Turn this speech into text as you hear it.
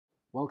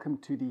Welcome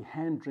to the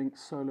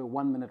HanDrinksSolo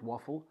 1-minute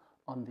waffle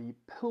on the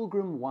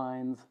Pilgrim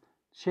Wines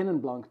Chenin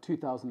Blanc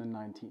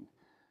 2019.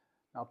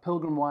 Now,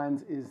 Pilgrim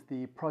Wines is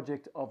the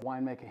project of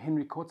winemaker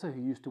Henry Cotta,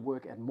 who used to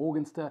work at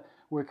Morgenster,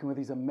 working with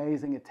these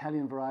amazing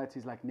Italian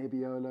varieties like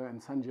Nebbiolo and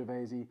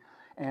Sangiovese.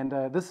 And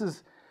this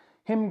is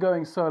him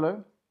going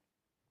solo.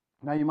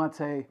 Now, you might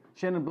say,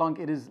 Chenin Blanc,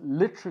 it is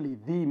literally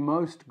the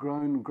most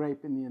grown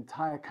grape in the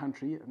entire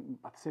country.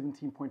 About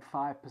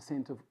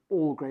 17.5% of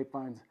all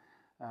grapevines,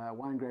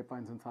 wine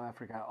grapevines in South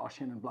Africa are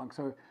Chenin Blanc.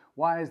 So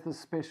why is this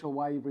special?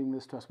 Why are you bringing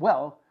this to us?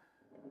 Well,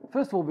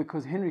 first of all,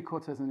 because Henry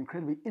Cotta is an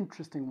incredibly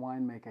interesting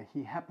winemaker.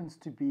 He happens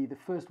to be the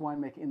first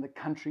winemaker in the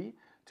country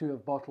to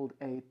have bottled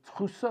a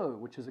Trousseau,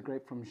 which is a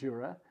grape from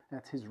Jura.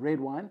 That's his red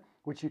wine,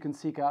 which you can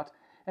seek out.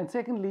 And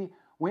secondly,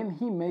 when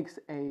he makes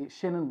a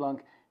Chenin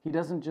Blanc, he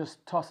doesn't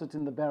just toss it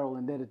in the barrel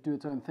and let it do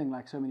its own thing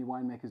like so many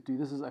winemakers do.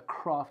 This is a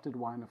crafted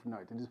wine of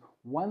note. It is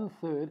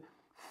 1/3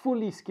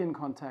 fully skin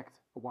contact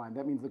wine.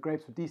 That means the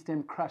grapes were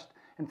destemmed, crushed,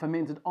 and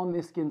fermented on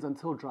their skins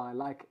until dry,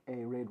 like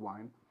a red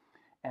wine.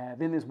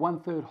 Then there's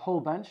 1/3 whole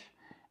bunch,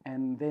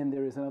 and then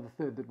there is another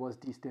third that was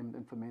destemmed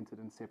and fermented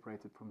and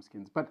separated from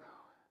skins. But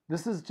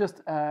this is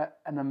just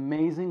an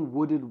amazing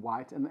wooded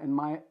white, and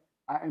I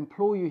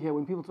implore you here,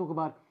 when people talk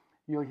about,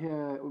 you'll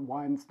hear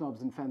wine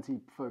snobs and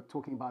fancy folk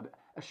talking about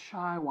a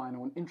shy wine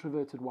or an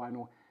introverted wine,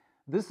 or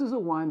this is a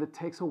wine that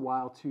takes a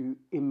while to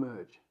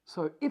emerge.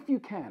 So if you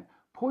can,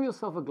 pour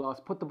yourself a glass,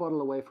 put the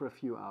bottle away for a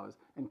few hours,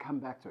 and come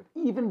back to it.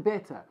 Even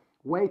better,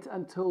 wait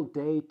until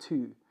day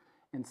 2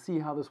 and see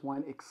how this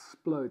wine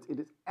explodes. It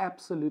is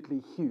absolutely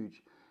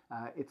huge.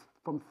 It's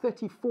from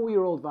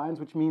 34-year-old vines,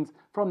 which means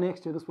from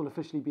next year this will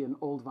officially be an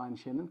old vine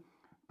Chenin.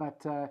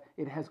 But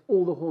it has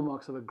all the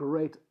hallmarks of a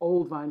great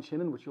old vine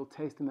Chenin, which you'll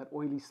taste in that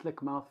oily, slick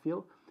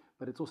mouthfeel.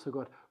 But it's also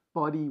got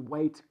body,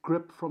 weight,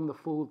 grip from the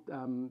full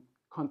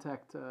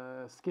contact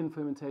skin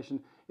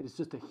fermentation. It is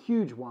just a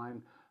huge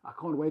wine. I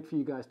can't wait for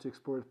you guys to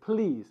explore it.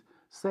 Please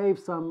save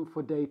some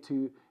for day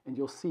 2, and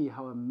you'll see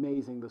how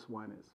amazing this wine is.